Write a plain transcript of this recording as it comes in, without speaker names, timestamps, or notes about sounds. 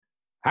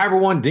Hi,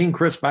 everyone. Dean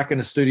Chris back in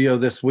the studio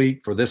this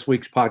week for this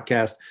week's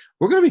podcast.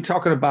 We're going to be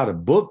talking about a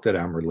book that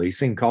I'm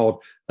releasing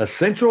called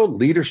Essential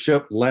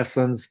Leadership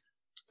Lessons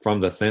from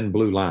the Thin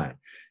Blue Line.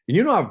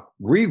 And I've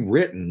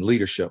rewritten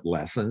leadership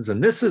lessons,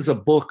 and this is a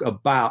book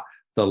about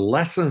the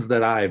lessons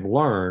that I've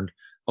learned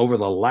over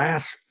the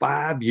last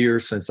 5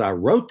 years since I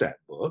wrote that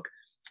book.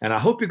 And I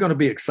hope you're going to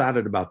be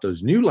excited about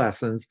those new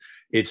lessons.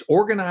 It's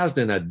organized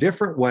in a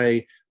different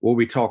way where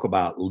we talk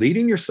about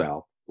leading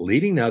yourself,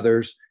 leading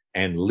others,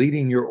 and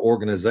leading your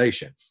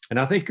organization. And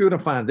I think you're going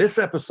to find this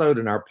episode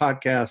in our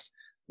podcast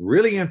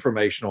really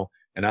informational.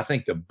 And I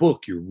think the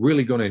book, you're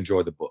really going to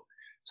enjoy the book.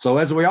 So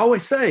as we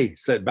always say,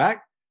 sit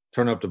back,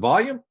 turn up the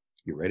volume.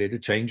 You're ready to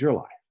change your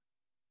life.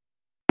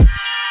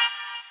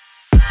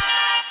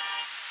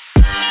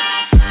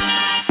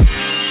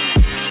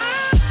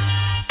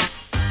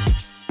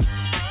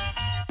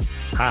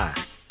 Hi,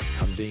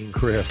 I'm Dean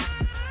Chris.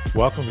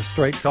 Welcome to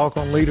Straight Talk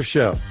on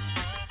Leadership.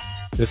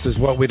 This is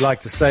what we'd like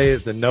to say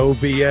is the no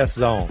BS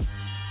zone,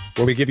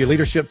 where we give you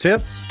leadership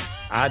tips,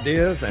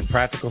 ideas, and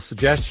practical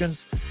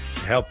suggestions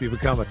to help you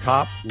become a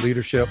top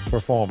leadership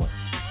performer.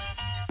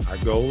 Our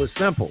goal is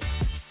simple: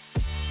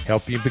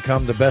 help you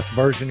become the best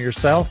version of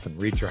yourself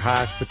and reach your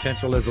highest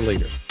potential as a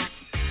leader.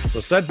 So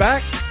sit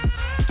back,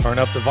 turn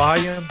up the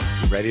volume,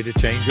 you're ready to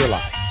change your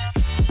life.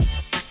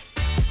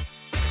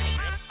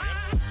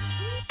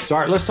 So,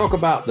 all right, let's talk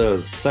about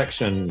the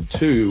section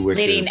 2, which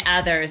leading is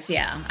others.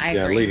 I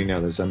agree. Leading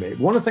others. I mean,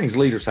 one of the things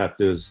leaders have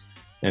to do is,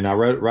 and I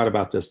write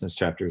about this in this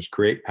chapter, is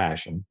create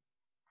passion.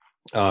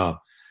 And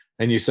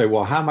you say,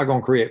 well, how am I going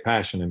to create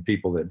passion in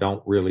people that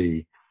don't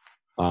really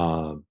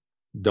don't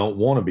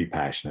want to be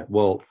passionate?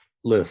 Well,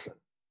 listen,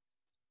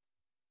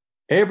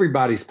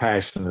 everybody's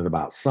passionate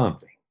about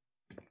something.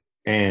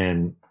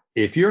 And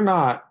if you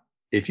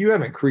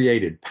haven't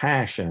created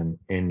passion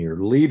in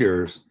your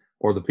leaders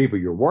or the people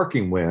you're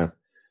working with,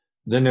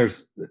 then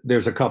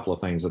there's a couple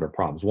of things that are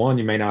problems. One,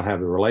 you may not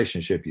have the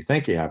relationship you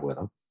think you have with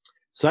them.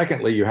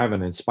 Secondly, you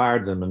haven't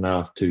inspired them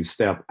enough to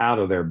step out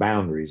of their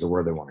boundaries of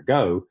where they want to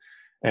go.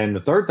 And the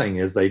third thing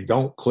is they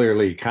don't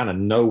clearly kind of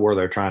know where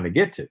they're trying to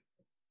get to.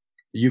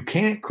 You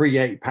can't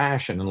create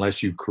passion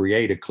unless you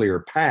create a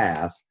clear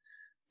path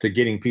to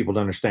getting people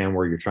to understand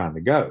where you're trying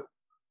to go.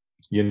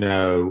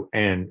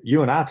 And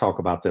you and I talk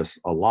about this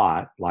a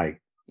lot, like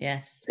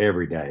yes,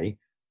 every day,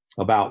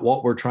 about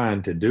what we're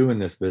trying to do in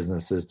this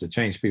business is to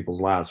change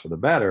people's lives for the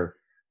better,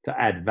 to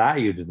add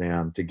value to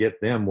them, to get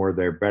them where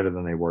they're better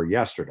than they were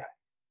yesterday.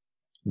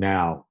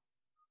 Now,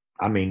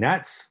 I mean,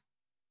 that's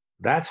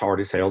hard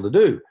as hell to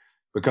do,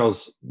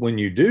 because when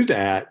you do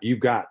that, you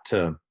got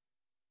to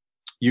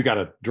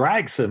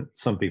drag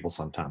some people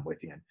sometime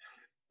with you,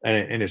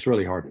 and it's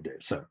really hard to do.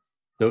 So,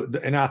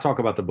 and I talk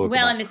about the book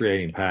about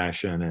creating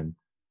passion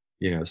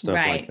and stuff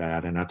like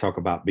that, and I talk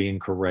about being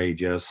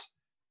courageous.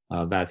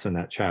 That's in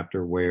that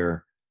chapter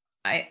where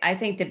I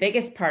think the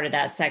biggest part of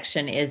that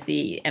section is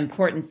the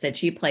importance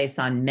that you place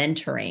on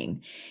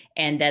mentoring,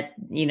 and that,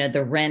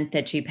 the rent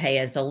that you pay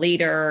as a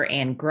leader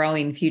and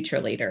growing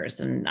future leaders.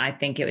 And I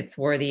think it's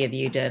worthy of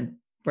you to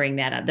bring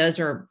that up. Those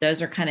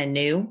are kind of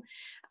new.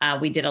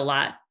 We did a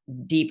lot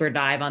deeper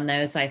dive on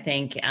those, I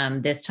think,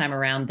 this time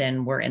around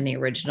than were in the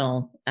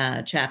original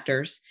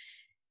chapters.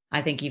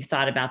 I think you've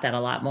thought about that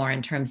a lot more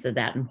in terms of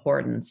that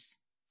importance.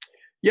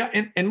 Yeah.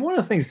 And one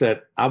of the things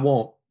that I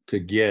want to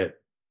get,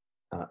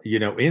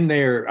 in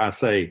there, I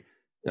say,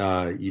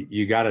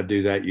 you got to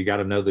do that. You got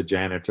to know the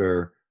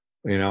janitor.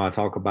 I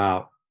talk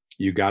about,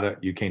 you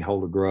can't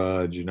hold a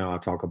grudge. I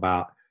talk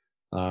about,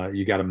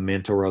 you got to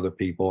mentor other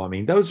people. I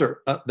mean, those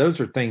are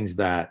things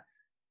that,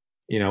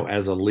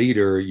 as a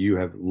leader, you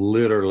have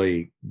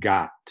literally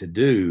got to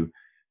do.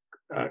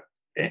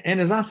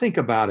 And as I think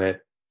about it,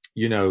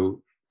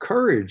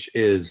 courage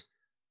is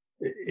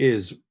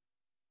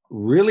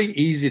really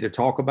easy to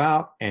talk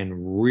about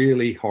and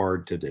really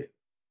hard to do.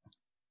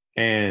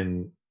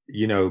 And,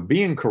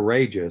 being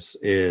courageous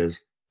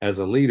is, as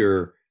a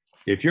leader,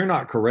 if you're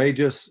not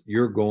courageous,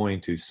 you're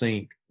going to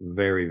sink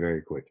very,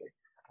 very quickly.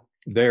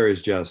 There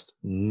is just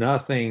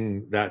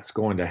nothing that's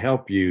going to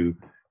help you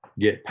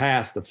get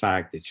past the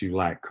fact that you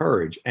lack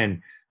courage.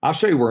 And I'll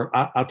tell you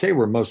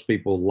where most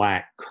people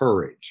lack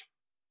courage.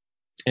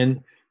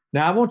 And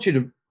now I want you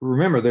to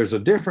remember, there's a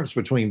difference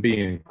between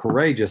being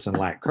courageous and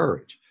lack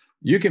courage.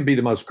 You can be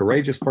the most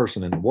courageous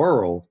person in the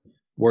world,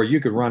 where you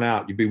could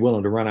you'd be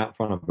willing to run out in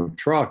front of a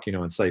truck,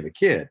 and save a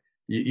kid.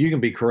 You can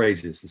be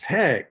courageous as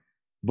heck,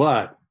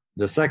 but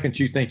the second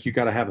you think you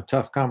got to have a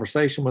tough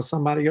conversation with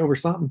somebody over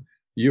something,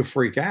 you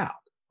freak out.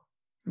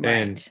 Right.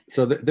 And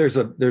so there's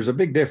a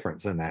big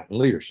difference in that in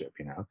leadership,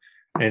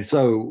 And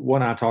so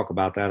when I talk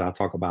about that, I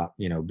talk about,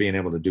 being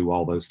able to do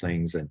all those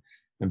things and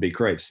be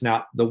courageous.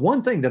 Now, the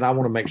one thing that I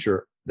want to make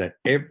sure that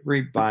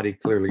everybody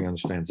clearly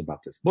understands about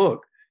this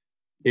book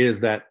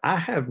is that I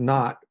have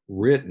not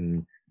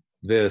written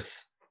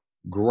this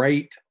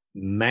great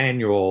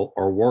manual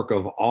or work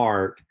of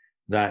art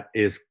that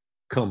is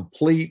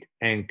complete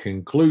and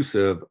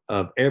conclusive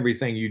of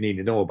everything you need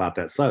to know about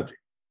that subject.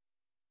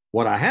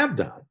 What I have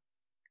done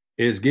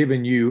is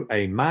given you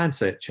a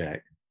mindset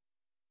check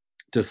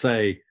to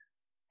say,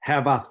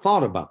 have I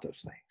thought about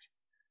those things?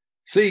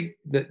 See,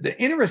 the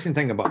interesting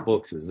thing about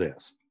books is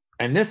this,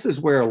 and this is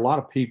where a lot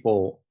of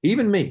people,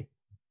 even me,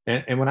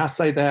 and when I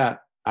say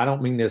that, I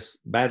don't mean this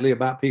badly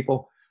about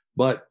people,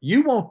 but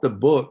you want the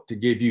book to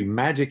give you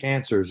magic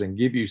answers and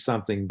give you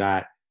something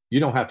that you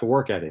don't have to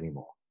work at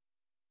anymore.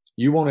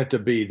 You want it to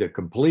be the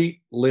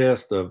complete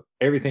list of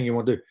everything you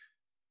want to do.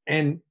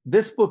 And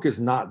this book is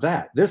not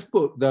that. This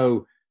book,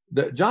 though,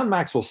 John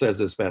Maxwell says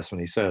this best when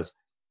he says,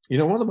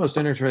 one of the most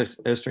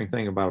interesting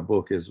thing about a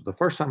book is the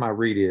first time I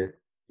read it,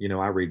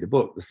 I read the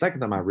book. The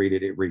second time I read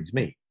it, it reads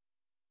me.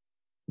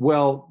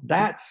 Well,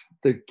 that's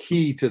the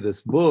key to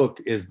this book,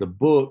 is the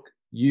book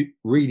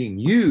reading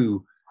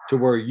you to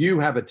where you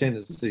have a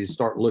tendency to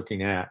start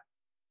looking at,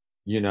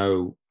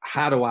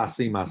 how do I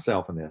see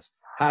myself in this?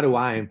 How do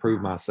I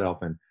improve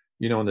myself? And,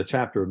 in the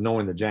chapter of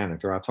Knowing the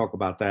Janitor, I talk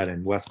about that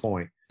in West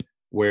Point,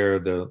 where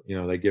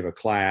they give a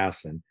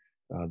class, and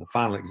the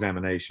final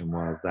examination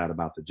was that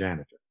about the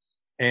janitor.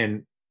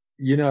 And,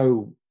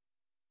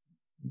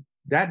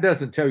 that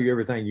doesn't tell you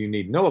everything you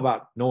need to know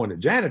about knowing the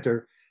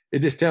janitor. It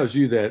just tells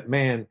you that,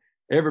 man,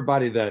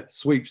 everybody that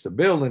sweeps the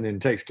building and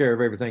takes care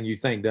of everything you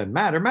think doesn't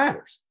matter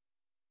matters.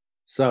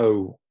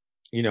 So,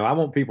 I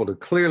want people to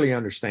clearly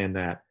understand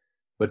that.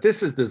 But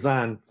this is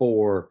designed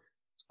for,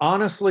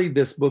 honestly,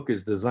 this book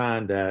is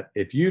designed that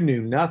if you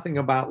knew nothing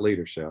about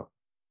leadership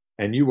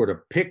and you were to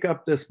pick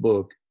up this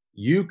book,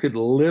 you could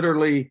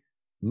literally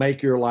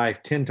make your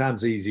life 10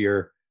 times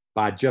easier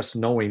by just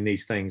knowing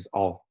these things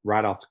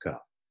right off the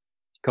cuff.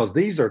 Because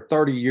these are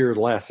 30-year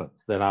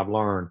lessons that I've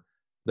learned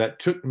that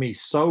took me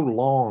so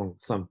long,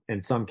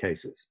 in some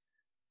cases,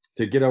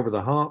 to get over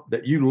the hump,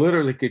 that you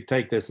literally could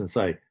take this and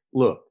say,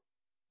 look,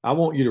 I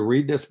want you to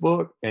read this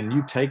book, and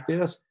you take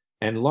this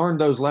and learn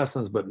those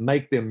lessons, but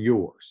make them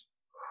yours.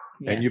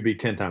 Yes. And you'll be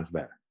 10 times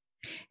better.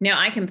 No,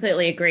 I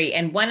completely agree.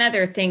 And one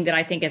other thing that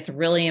I think is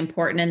really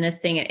important in this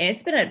thing, and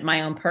it's been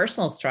my own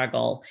personal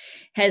struggle,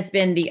 has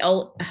been the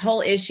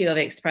whole issue of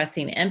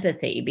expressing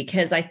empathy,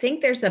 because I think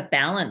there's a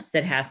balance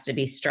that has to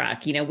be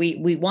struck.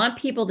 We want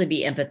people to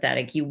be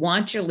empathetic. You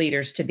want your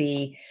leaders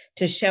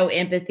to show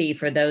empathy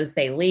for those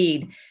they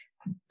lead.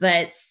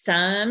 But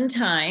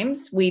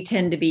sometimes we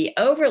tend to be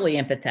overly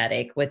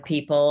empathetic with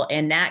people,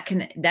 and that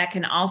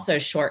can also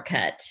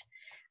shortcut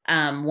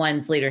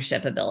one's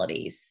leadership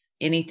abilities.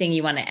 Anything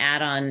you want to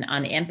add on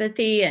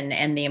empathy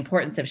and the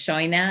importance of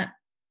showing that?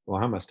 Well,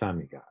 how much time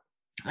you got?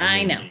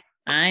 I know.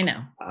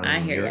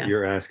 I hear you.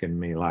 You're asking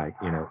me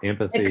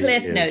empathy. The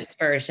Cliff Notes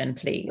version,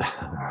 please.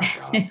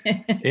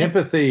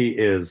 Empathy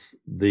is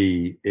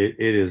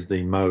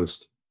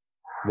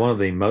one of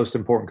the most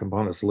important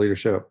components of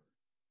leadership,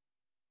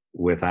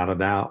 without a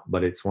doubt,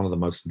 but it's one of the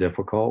most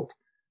difficult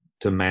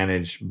to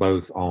manage,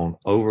 both on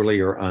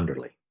overly or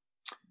underly.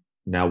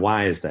 Now,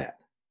 why is that?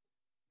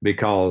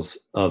 Because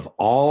of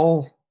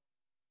all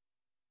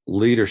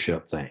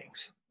leadership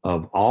things,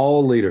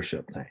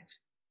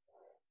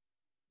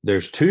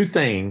 there's two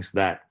things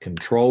that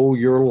control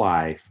your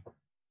life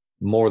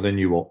more than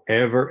you will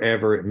ever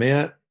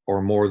admit,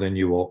 or more than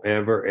you will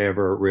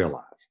ever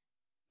realize.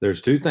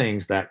 There's two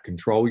things that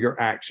control your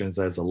actions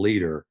as a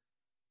leader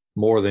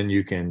more than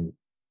you can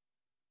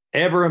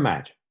ever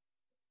imagine.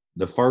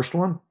 The first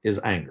one is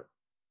anger.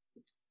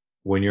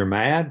 When you're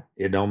mad,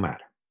 it don't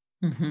matter.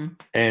 Mm-hmm.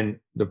 And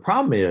the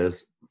problem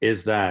is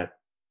that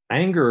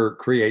anger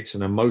creates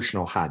an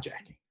emotional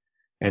hijacking.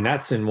 And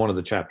that's in one of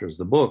the chapters of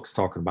the books,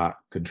 talking about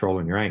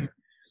controlling your anger.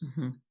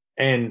 Mm-hmm.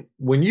 And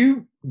when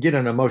you get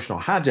an emotional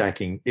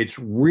hijacking, it's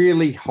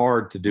really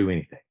hard to do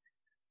anything,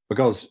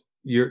 because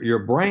your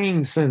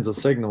brain sends a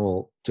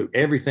signal to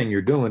everything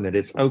you're doing that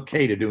it's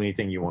okay to do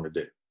anything you want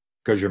to do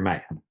because you're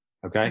mad.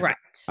 Okay. Right.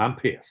 I'm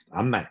pissed.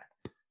 I'm mad.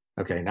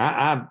 Okay.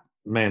 Now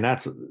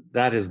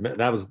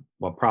that was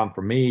a problem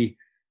for me.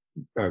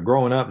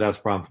 Growing up, that's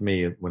a problem for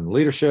me when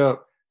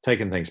leadership,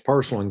 taking things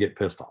personal and get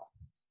pissed off.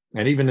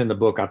 And even in the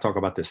book, I talk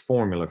about this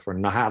formula for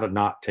how to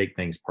not take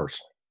things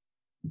personally.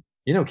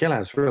 Kelly, I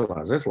just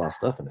realized there's a lot of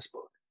stuff in this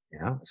book.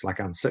 It's like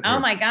I'm sitting. Oh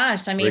my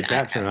gosh! I mean,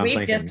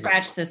 we've just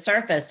scratched the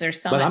surface.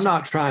 There's so much. But I'm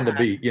not trying to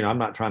be. I'm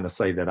not trying to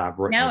say that I've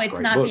written. No,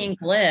 it's not being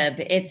glib.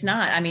 It's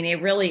not. I mean,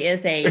 it really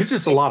is It's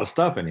just a lot of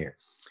stuff in here.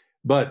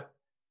 But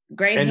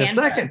great. And the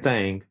second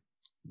thing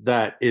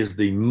that is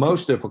the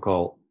most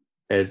difficult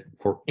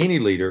for any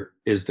leader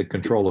is the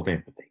control of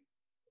empathy.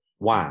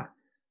 Why?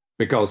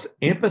 Because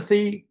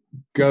empathy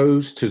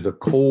goes to the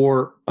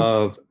core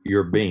of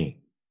your being.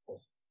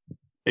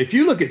 If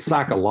you look at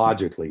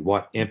psychologically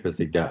what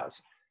empathy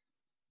does,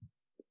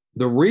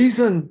 the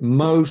reason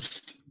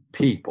most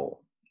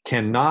people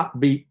cannot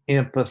be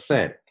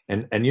empathetic,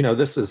 and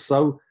this is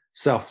so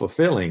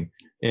self-fulfilling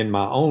in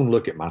my own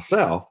look at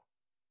myself,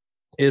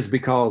 is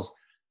because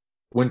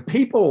when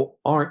people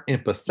aren't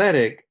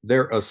empathetic,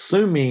 they're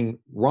assuming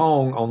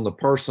wrong on the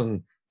part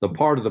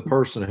of the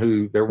person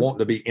who they're wanting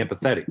to be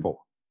empathetic for.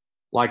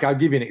 Like, I'll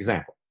give you an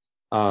example.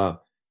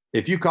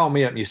 If you call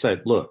me up and you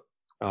said, look,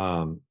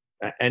 and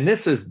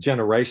this is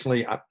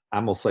generationally,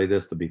 I'm going to say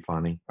this to be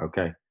funny,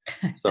 okay?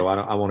 So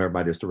I want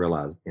everybody just to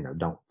realize,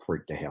 don't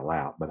freak the hell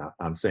out. But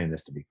I'm saying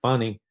this to be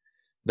funny,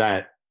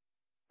 that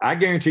I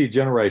guarantee you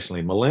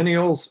generationally,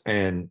 millennials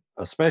and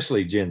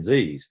especially Gen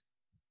Zs,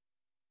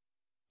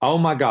 oh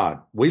my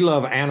God, we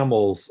love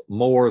animals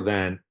more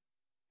than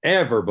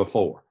ever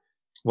before.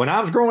 When I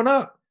was growing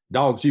up,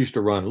 dogs used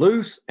to run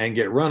loose and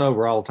get run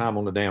over all the time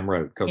on the damn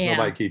road because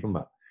nobody keep them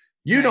up.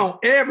 You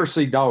don't ever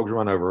see dogs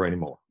run over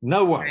anymore.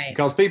 No way,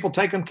 because people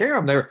take them care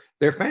of them.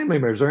 They're family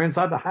members. They're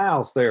inside the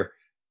house. They're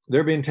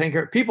being taken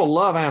care of. People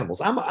love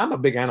animals. I'm a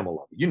big animal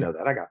lover. You know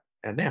that. I got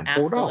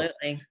 4 dogs.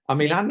 I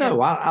mean, I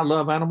know I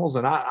love animals,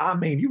 and I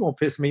mean, you won't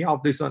piss me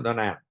off, do something to an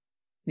animal.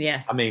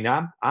 Yes. I mean,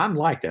 I'm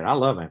like that. I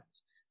love animals.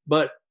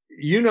 But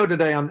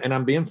today,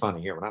 I'm being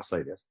funny here when I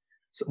say this.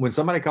 So when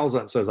somebody calls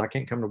up and says, I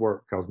can't come to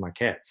work because my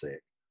cat's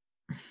sick,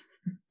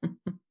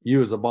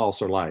 you as a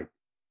boss are like,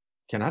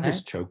 can I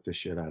just choke the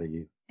shit out of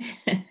you?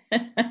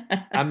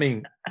 I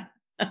mean,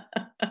 oh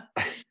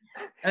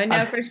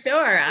no, for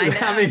sure. I know.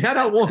 I mean, I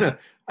don't want to.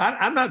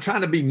 I'm not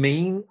trying to be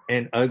mean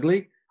and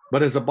ugly,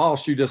 but as a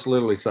boss, you just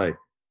literally say,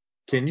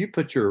 "Can you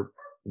put your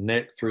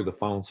neck through the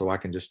phone so I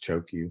can just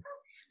choke you?"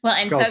 Well,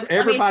 and because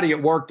everybody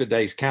at work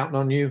today is counting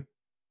on you.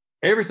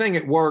 Everything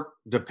at work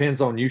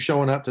depends on you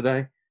showing up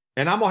today,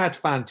 and I'm gonna have to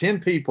find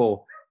 10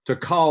 people to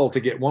call to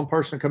get one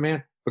person to come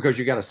in because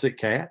you got a sick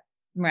cat.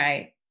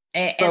 Right.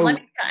 And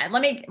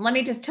let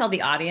me just tell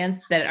the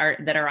audience that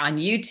are on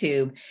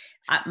YouTube,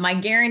 my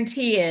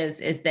guarantee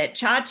is that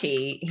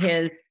Chachi,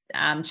 his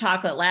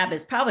chocolate lab,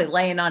 is probably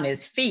laying on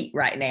his feet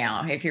right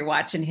now. If you're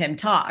watching him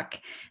talk,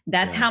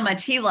 that's how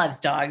much he loves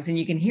dogs, and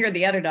you can hear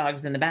the other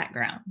dogs in the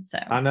background. So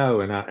I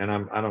know, and I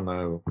don't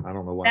know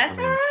why. That's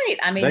all right.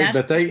 I mean,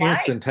 they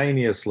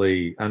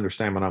instantaneously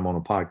understand when I'm on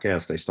a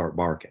podcast. They start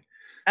barking.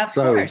 Of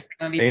course,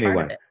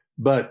 anyway,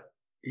 but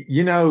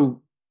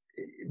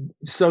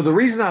so the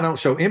reason I don't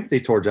show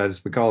empathy towards that is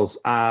because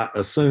I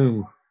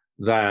assume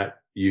that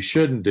you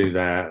shouldn't do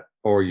that,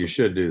 or you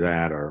should do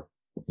that, or,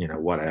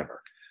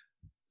 whatever.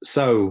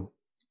 So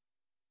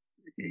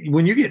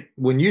when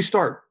you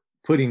start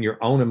putting your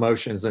own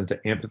emotions into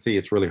empathy,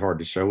 it's really hard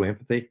to show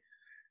empathy.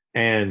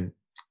 And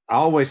I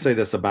always say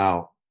this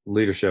about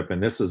leadership,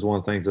 and this is one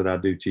of the things that I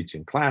do teach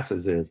in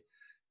classes, is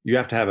you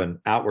have to have an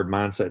outward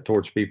mindset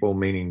towards people,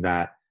 meaning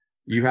that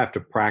you have to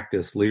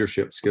practice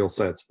leadership skill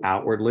sets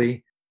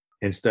outwardly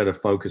instead of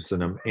focusing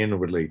them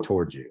inwardly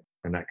towards you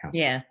and that kind of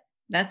stuff. Yes,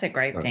 that's a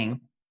great thing.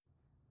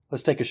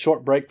 Let's take a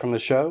short break from the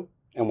show,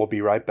 and we'll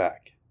be right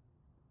back.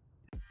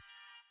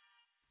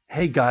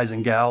 Hey guys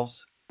and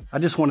gals, I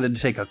just wanted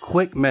to take a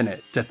quick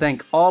minute to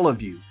thank all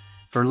of you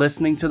for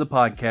listening to the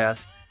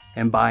podcast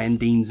and buying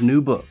Dean's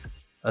new book,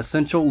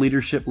 Essential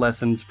Leadership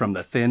Lessons from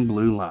the Thin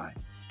Blue Line.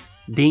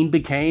 Dean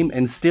became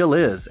and still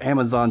is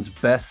Amazon's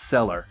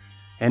bestseller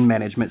in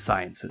management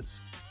sciences.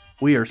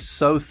 We are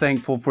so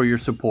thankful for your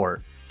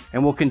support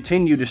and will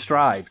continue to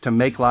strive to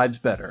make lives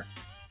better.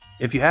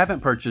 If you haven't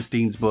purchased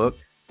Dean's book,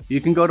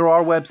 you can go to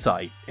our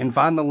website and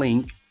find the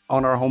link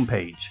on our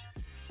homepage,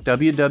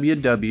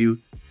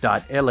 www.lhln.org,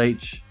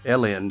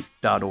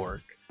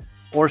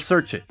 or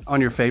search it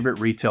on your favorite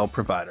retail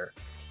provider.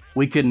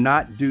 We could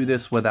not do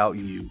this without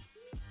you.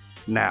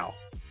 Now,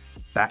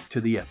 back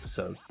to the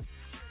episode.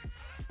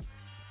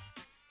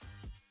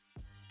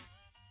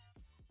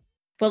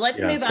 Well,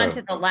 let's move on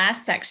to the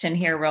last section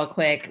here real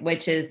quick,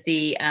 which is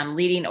the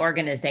leading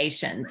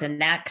organizations.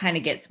 And that kind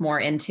of gets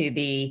more into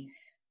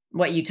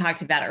what you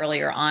talked about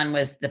earlier on,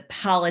 was the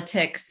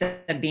politics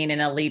of being in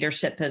a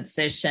leadership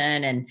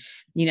position and,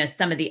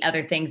 some of the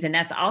other things. And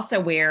that's also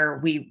where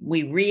we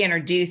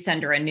reintroduce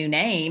under a new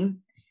name,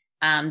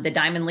 the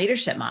Diamond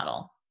Leadership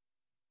Model.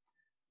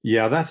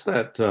 Yeah, that's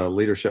that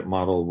leadership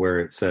model where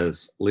it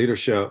says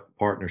leadership,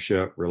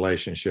 partnership,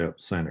 relationship,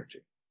 synergy.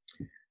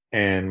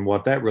 And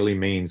what that really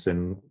means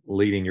in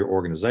leading your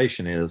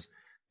organization is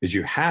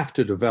you have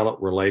to develop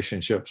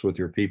relationships with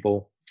your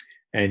people,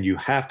 and you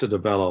have to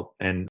develop.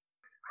 And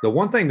the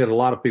one thing that a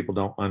lot of people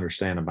don't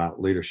understand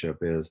about leadership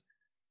is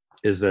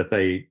that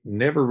they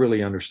never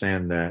really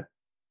understand that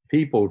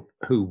people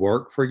who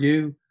work for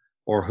you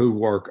or who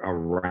work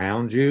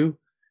around you,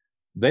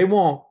 they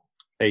want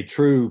a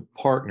true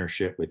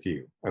partnership with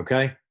you.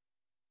 Okay.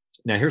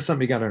 Now here's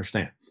something you got to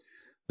understand.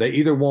 They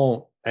either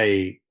want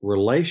a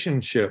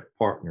relationship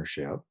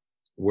partnership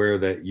where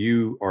that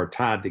you are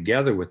tied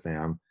together with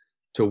them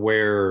to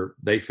where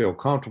they feel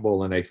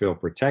comfortable and they feel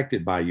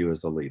protected by you as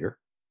the leader,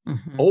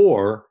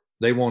 or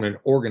they want an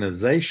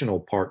organizational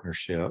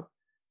partnership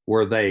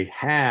where they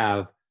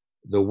have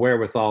the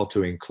wherewithal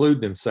to include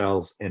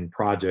themselves in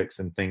projects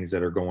and things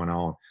that are going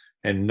on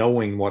and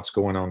knowing what's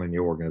going on in the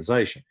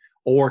organization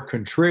or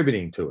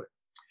contributing to it.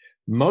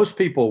 Most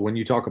people, when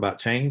you talk about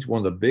change, one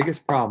of the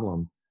biggest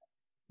problems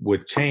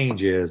with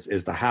change is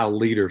how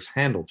leaders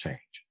handle change.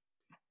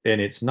 And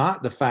it's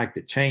not the fact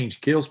that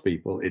change kills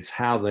people, it's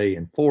how they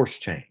enforce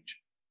change.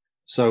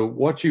 So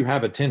what you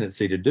have a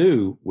tendency to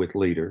do with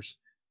leaders,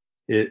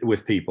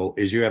 with people,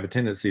 is you have a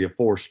tendency to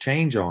force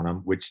change on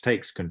them, which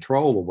takes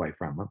control away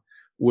from them,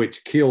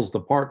 which kills the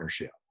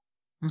partnership.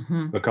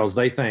 because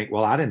they think,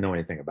 well, I didn't know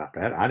anything about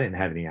that. I didn't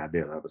have any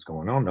idea that was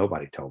going on.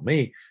 Nobody told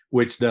me,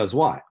 which does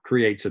what?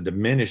 Creates a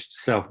diminished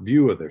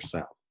self-view of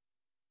themselves.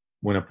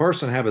 When a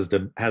person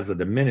has a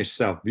diminished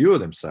self-view of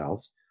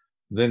themselves,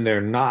 then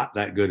they're not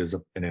that good as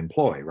an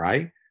employee,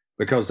 right?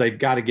 Because they've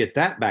got to get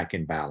that back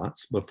in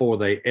balance before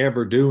they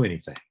ever do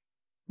anything.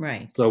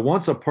 Right. So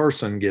once a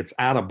person gets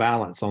out of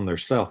balance on their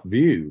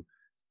self-view,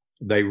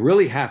 they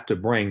really have to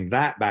bring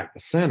that back to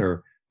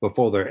center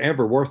before they're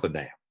ever worth a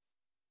damn.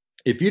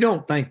 If you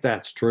don't think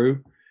that's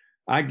true,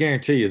 I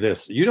guarantee you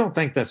this, you don't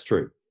think that's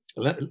true.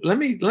 Let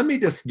me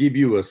just give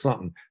you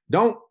something.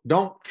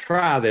 Don't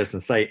try this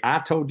and say, I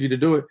told you to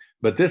do it,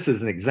 but this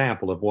is an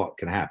example of what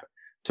can happen.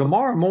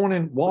 Tomorrow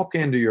morning, walk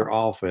into your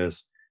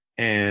office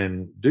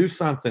and do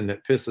something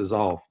that pisses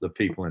off the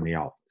people in the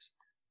office.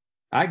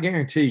 I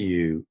guarantee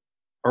you,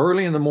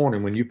 early in the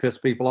morning when you piss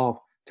people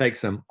off,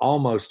 takes them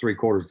almost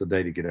 3/4 of the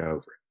day to get over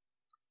it.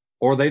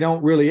 Or they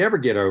don't really ever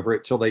get over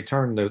it till they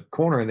turn the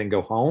corner and then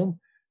go home,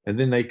 and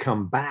then they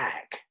come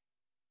back.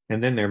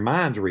 And then their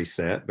minds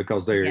reset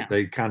because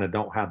they kind of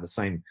don't have the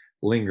same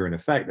lingering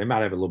effect. They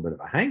might have a little bit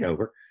of a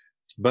hangover,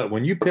 but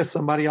when you piss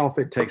somebody off,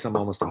 it takes them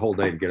almost a whole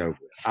day to get over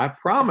it. I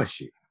promise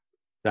you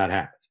that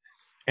happens.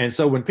 And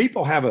so when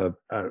people have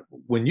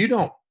when you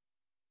don't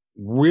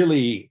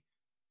really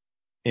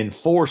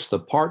enforce the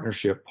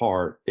partnership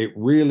part, it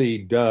really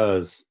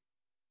does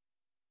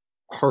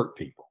hurt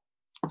people.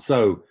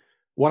 So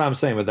what I'm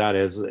saying with that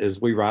is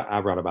I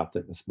write about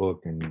that in this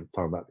book and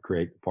talk about the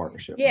create the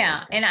partnership.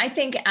 Yeah. And I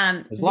think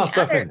there's a lot of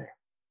stuff in there.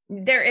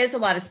 There is a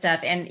lot of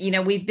stuff. And,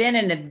 we've been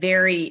in a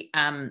very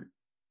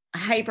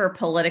hyper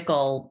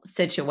political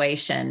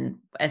situation,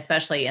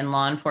 especially in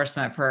law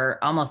enforcement, for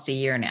almost a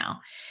year now,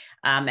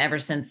 ever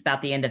since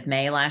about the end of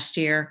May last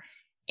year.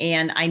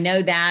 And I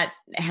know that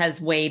has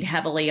weighed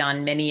heavily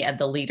on many of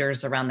the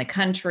leaders around the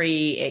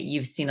country.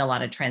 You've seen a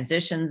lot of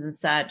transitions and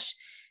such.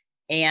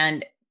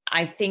 And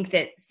I think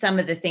that some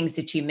of the things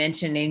that you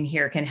mentioned in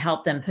here can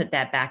help them put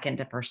that back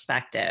into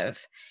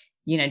perspective,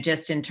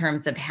 just in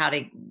terms of how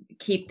to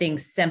keep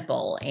things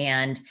simple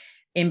and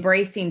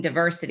embracing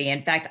diversity.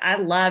 In fact, I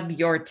love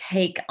your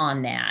take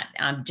on that.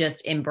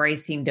 Just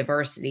embracing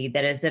diversity.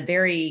 That is a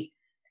very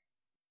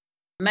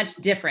much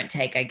different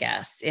take, I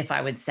guess, if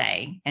I would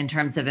say, in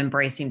terms of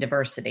embracing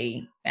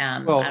diversity.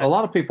 Well, a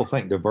lot of people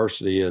think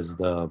diversity is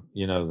the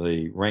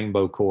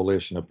rainbow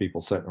coalition of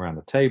people sitting around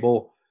a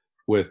table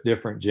with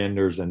different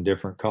genders and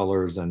different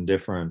colors and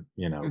different,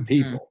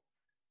 people.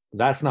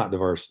 That's not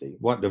diversity.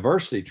 What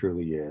diversity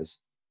truly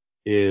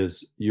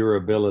is your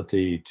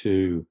ability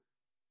to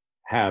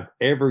have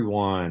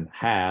everyone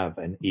have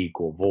an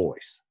equal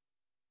voice.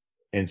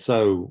 And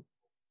so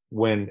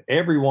when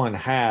everyone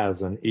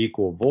has an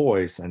equal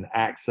voice and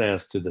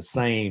access to the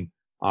same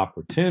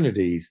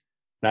opportunities,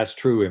 that's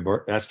true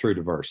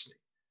diversity.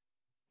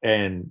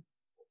 And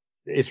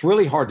it's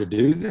really hard to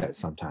do that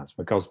sometimes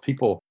because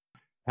people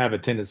have a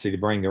tendency to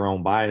bring their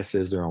own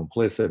biases, their own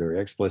implicit or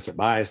explicit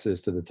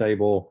biases to the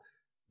table.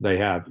 They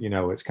have,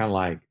 it's kind of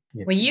like.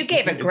 Well, you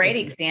gave a great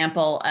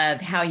example of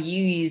how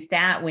you used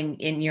that when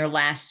in your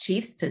last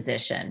chief's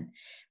position,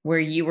 where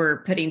you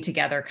were putting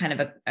together kind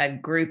of a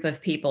group of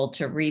people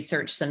to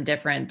research some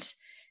different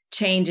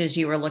changes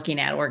you were looking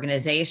at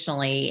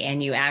organizationally,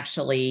 and you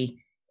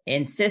actually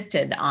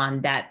insisted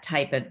on that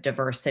type of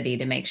diversity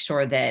to make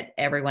sure that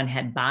everyone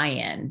had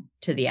buy-in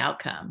to the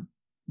outcome.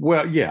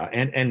 Well, yeah.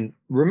 And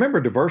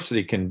remember,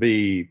 diversity can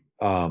be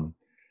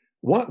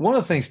one of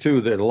the things,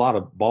 too, that a lot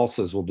of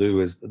bosses will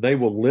do is they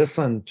will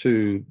listen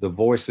to the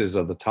voices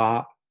of the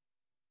top.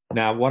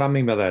 Now, what I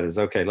mean by that is,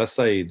 okay, let's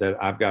say that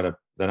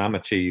I'm a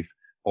chief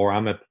or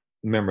I'm a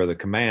member of the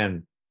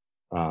command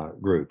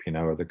group,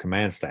 or the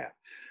command staff.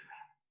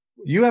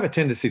 You have a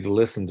tendency to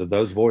listen to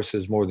those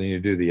voices more than you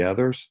do the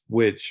others,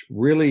 which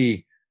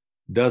really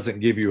doesn't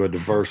give you a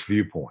diverse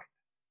viewpoint.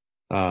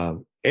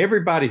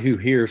 Everybody who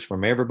hears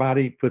from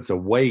everybody puts a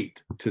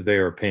weight to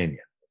their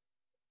opinion.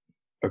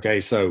 Okay,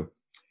 so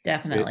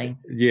definitely,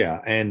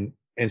 and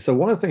so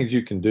one of the things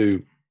you can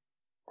do,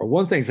 or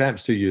one of the things that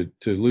happens to you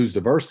to lose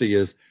diversity,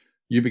 is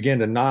you begin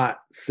to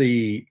not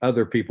see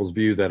other people's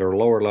view that are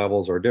lower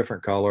levels or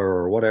different color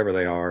or whatever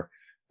they are.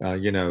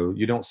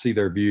 You don't see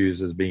their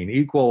views as being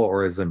equal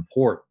or as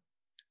important,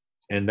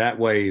 and that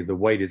way the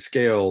weighted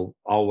scale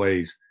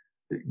always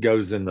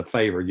goes in the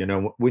favor.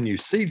 When you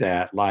see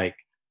that, like.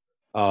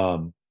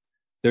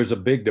 There's a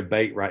big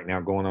debate right now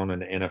going on in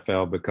the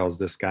NFL because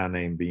this guy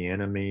named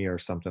Bieniemy or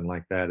something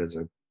like that is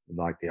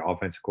like the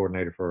offensive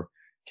coordinator for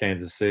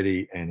Kansas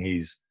City, and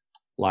he's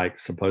like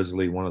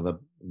supposedly one of the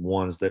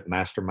ones that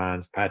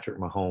masterminds Patrick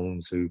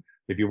Mahomes, who,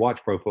 if you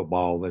watch pro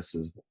football, this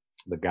is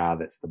the guy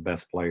that's the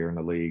best player in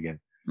the league. And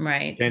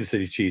right, Kansas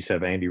City Chiefs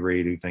have Andy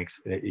Reid, who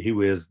thinks he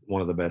is one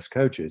of the best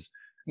coaches.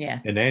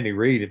 Yes, and Andy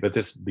Reid, but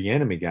this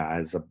Bieniemy guy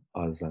is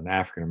an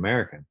African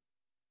American,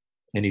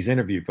 and he's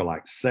interviewed for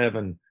like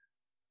 7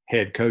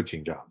 head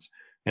coaching jobs.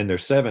 And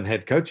there's 7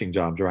 head coaching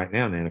jobs right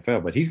now in the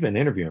NFL, but he's been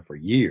interviewing for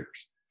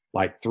years.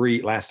 Like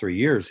last 3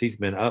 years, he's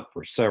been up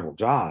for several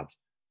jobs,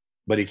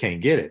 but he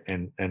can't get it.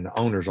 And the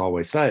owners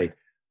always say,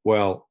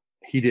 Well,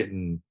 he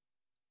didn't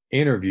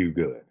interview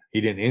good.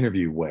 He didn't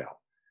interview well.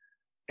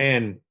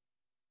 And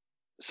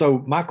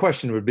so my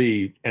question would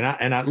be, and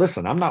I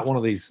listen, I'm not one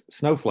of these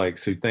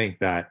snowflakes who think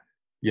that,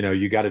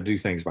 you got to do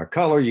things by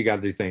color. You got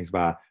to do things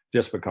by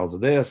just because of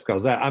this,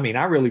 because that. I mean,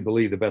 I really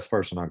believe the best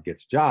person ought to get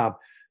the job.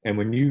 And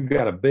when you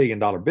got $1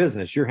 billion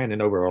business, you're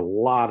handing over a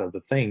lot of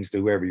the things to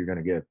whoever you're going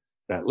to get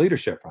that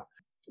leadership from.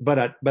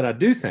 But I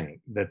do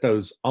think that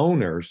those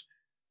owners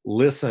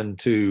listen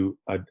to,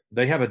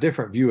 they have a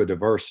different view of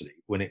diversity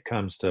when it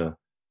comes to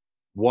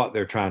what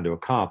they're trying to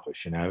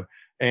accomplish,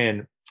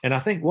 And I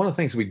think one of the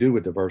things we do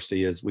with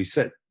diversity is we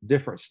set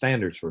different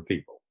standards for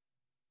people,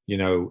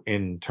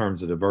 in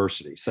terms of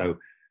diversity. So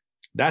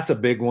that's a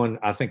big one.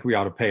 I think we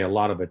ought to pay a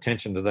lot of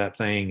attention to that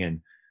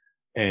thing.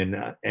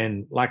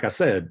 And like I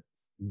said,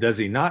 does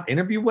he not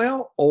interview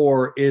well,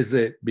 or is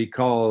it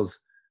because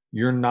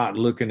you're not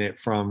looking at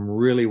from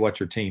really what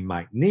your team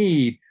might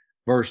need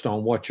versus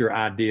on what your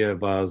idea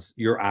was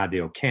your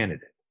ideal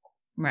candidate,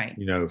 right?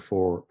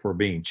 For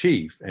being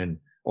chief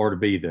or to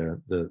be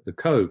the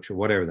coach or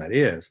whatever that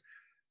is.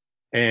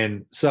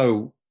 And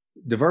so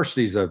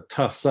diversity is a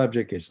tough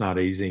subject. It's not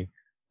easy,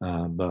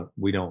 but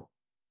we don't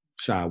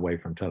shy away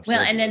from tough subjects.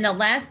 Well, and then the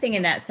last thing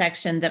in that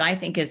section that I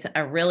think is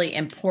a really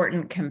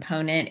important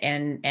component,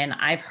 and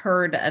I've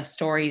heard of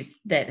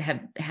stories that have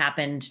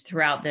happened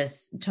throughout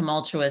this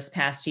tumultuous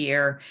past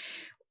year,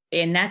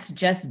 and that's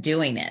just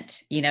doing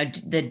it.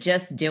 The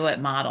just do it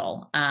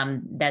model.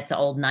 That's an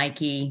old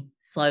Nike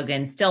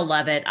slogan. Still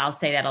love it. I'll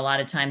say that a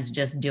lot of times,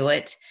 just do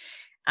it.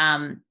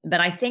 But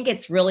I think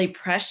it's really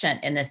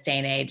prescient in this day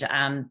and age.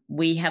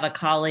 We have a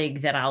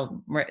colleague that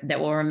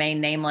will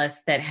remain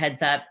nameless that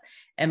heads up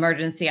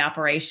emergency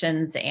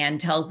operations and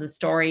tells the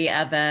story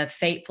of a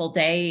fateful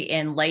day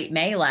in late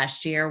May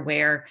last year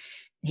where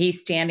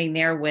he's standing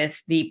there with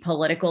the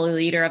political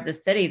leader of the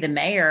city, the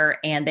mayor,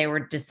 and they were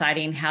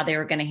deciding how they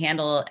were going to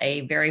handle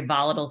a very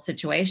volatile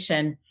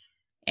situation.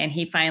 And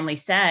he finally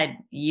said,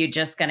 "You're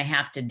just going to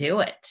have to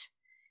do it."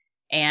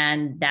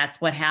 And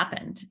that's what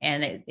happened.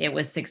 And it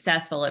was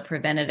successful. It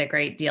prevented a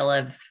great deal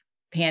of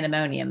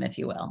pandemonium, if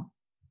you will.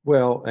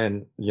 Well,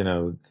 and,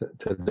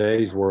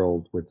 today's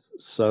world with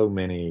so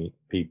many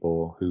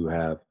people who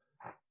have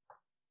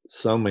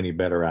so many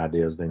better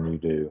ideas than you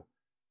do,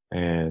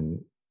 and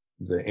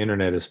the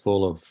internet is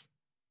full of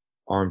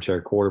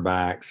armchair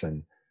quarterbacks.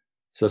 And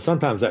so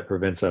sometimes that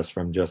prevents us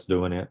from just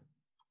doing it.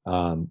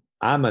 I'm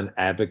an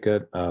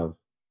advocate of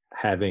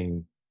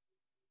having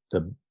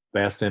the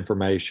best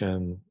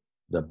information,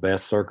 the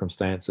best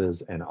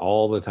circumstances, and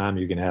all the time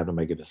you can have to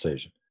make a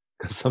decision,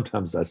 because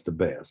sometimes that's the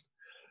best.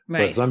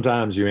 Right. But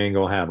sometimes you ain't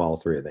going to have all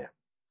three of them.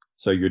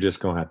 So you're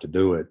just going to have to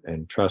do it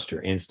and trust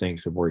your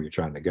instincts of where you're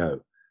trying to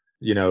go.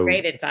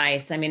 Great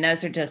advice. I mean,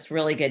 those are just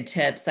really good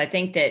tips. I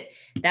think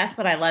that's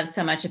what I love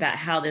so much about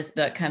how this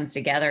book comes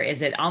together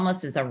is it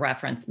almost is a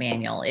reference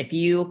manual. If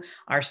you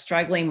are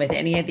struggling with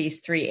any of these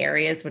three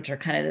areas, which are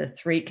kind of the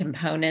three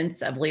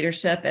components of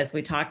leadership, as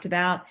we talked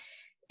about,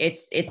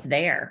 it's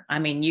there. I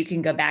mean, you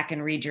can go back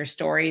and read your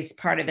stories.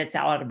 Part of it's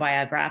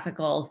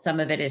autobiographical. Some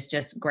of it is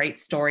just great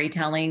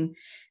storytelling.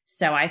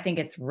 So I think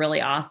it's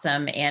really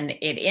awesome. And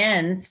it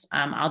ends,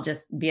 I'll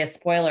just be a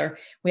spoiler.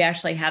 We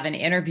actually have an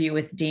interview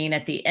with Dean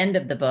at the end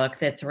of the book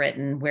that's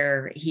written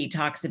where he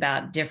talks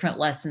about different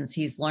lessons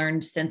he's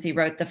learned since he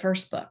wrote the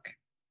first book.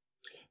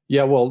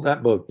 Yeah, well,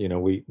 that book,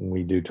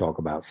 we do talk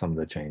about some of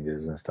the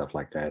changes and stuff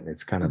like that. And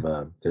it's kind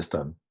of it's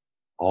an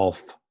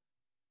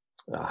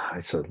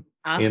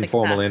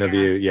informal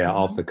interview. Yeah,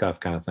 off the cuff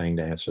kind of thing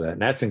to answer that.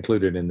 And that's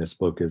included in this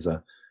book is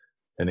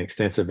an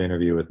extensive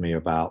interview with me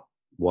about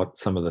what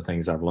some of the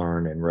things I've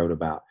learned and wrote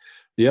about.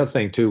 The other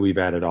thing too, we've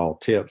added all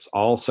tips.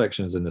 All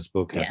sections in this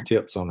book have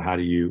tips on how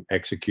do you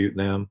execute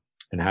them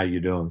and how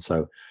you do them.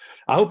 So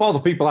I hope all the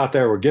people out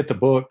there will get the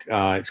book.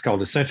 It's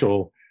called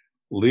Essential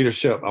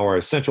Leadership or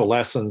Essential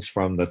Lessons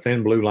from the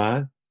Thin Blue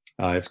Line.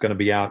 It's going to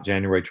be out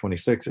January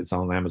 26th. It's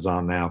on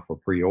Amazon now for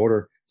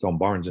pre-order. It's on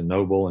Barnes &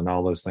 Noble and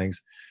all those things.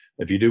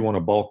 If you do want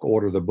to bulk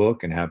order the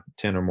book and have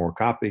 10 or more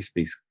copies,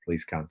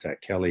 please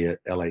contact Kelly at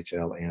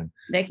LHLN.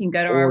 They can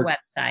go to our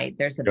website.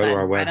 There's a button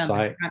right on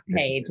the front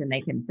page, and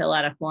they can fill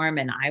out a form,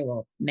 and I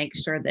will make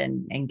sure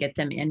and get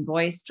them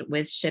invoiced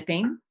with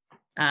shipping.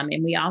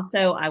 And we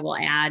also, I will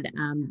add,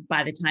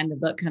 by the time the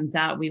book comes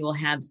out, we will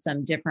have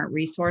some different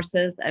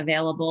resources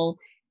available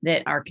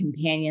that are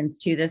companions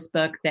to this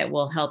book that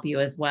will help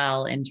you as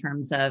well in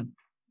terms of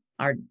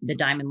the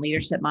Diamond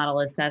Leadership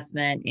Model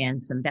Assessment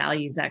and some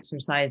values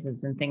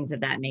exercises and things of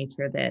that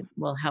nature that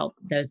will help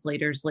those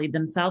leaders lead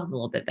themselves a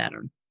little bit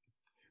better.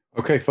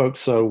 Okay,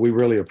 folks. So we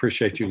really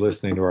appreciate you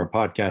listening to our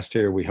podcast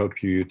here. We hope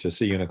to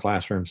see you in a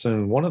classroom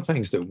soon. One of the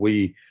things that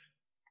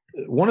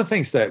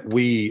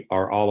we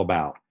are all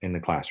about in the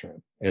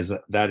classroom is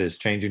that is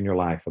changing your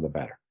life for the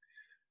better.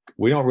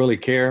 We don't really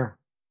care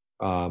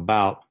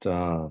about,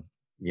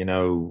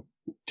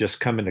 just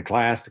coming to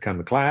class to come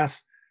to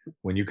class.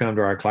 When you come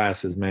to our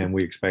classes, man,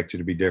 we expect you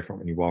to be different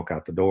when you walk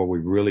out the door. We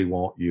really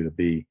want you to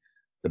be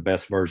the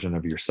best version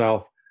of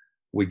yourself.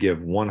 we give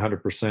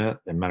 100%. As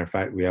a matter of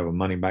fact, we have a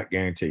money back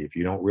guarantee. If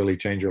you don't really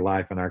change your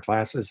life in our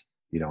classes,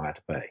 you don't have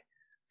to pay.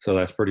 So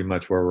that's pretty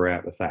much where we're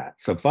at with that.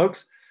 So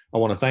folks, I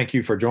want to thank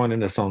you for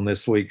joining us on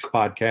this week's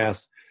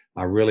podcast.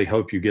 I really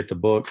hope you get the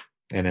book.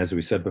 And as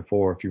we said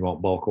before, if you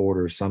want bulk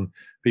orders, some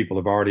people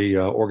have already,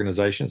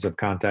 organizations have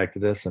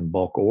contacted us and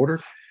bulk order.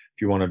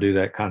 If you want to do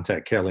that,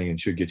 contact Kelly and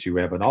she'll get you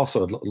web, and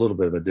also a little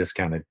bit of a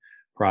discounted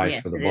price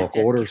for the bulk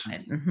orders.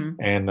 Mm-hmm.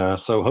 And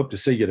so hope to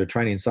see you at a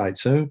training site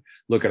soon.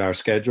 Look at our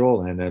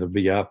schedule and it'll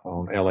be up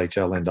on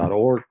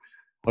lhln.org.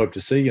 Hope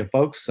to see you. And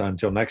folks,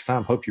 until next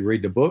time, hope you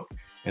read the book.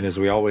 And as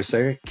we always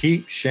say,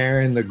 keep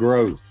sharing the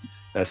growth.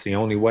 That's the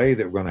only way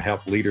that we're going to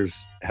help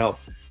leaders, help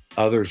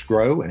others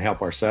grow and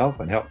help ourselves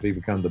and help me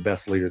become the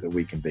best leader that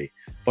we can be.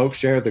 Folks,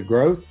 share the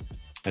growth.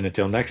 And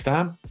until next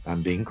time,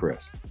 I'm Dean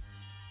Crisp.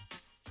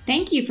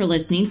 Thank you for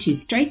listening to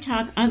Straight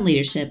Talk on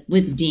Leadership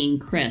with Dean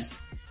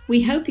Crisp.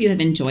 We hope you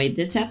have enjoyed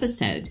this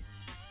episode.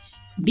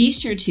 Be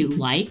sure to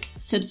like,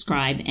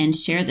 subscribe, and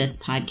share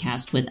this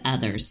podcast with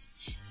others.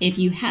 If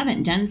you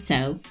haven't done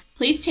so,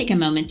 please take a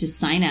moment to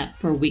sign up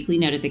for weekly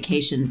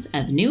notifications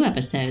of new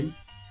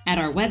episodes at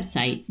our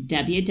website,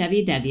 www.lhln.org.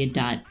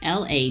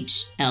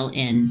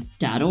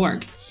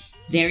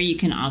 There you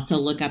can also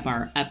look up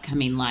our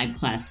upcoming live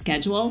class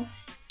schedule,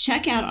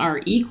 check out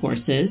our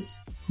e-courses,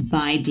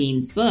 buy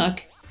Dean's book,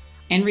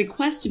 and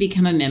request to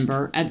become a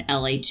member of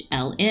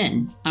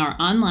LHLN, our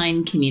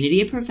online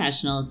community of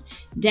professionals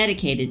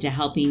dedicated to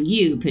helping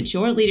you put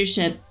your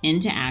leadership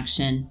into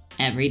action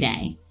every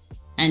day.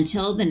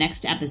 Until the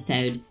next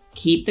episode,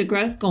 keep the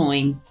growth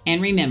going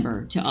and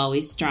remember to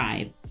always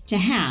strive to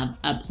have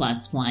a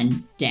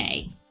 +1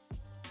 day.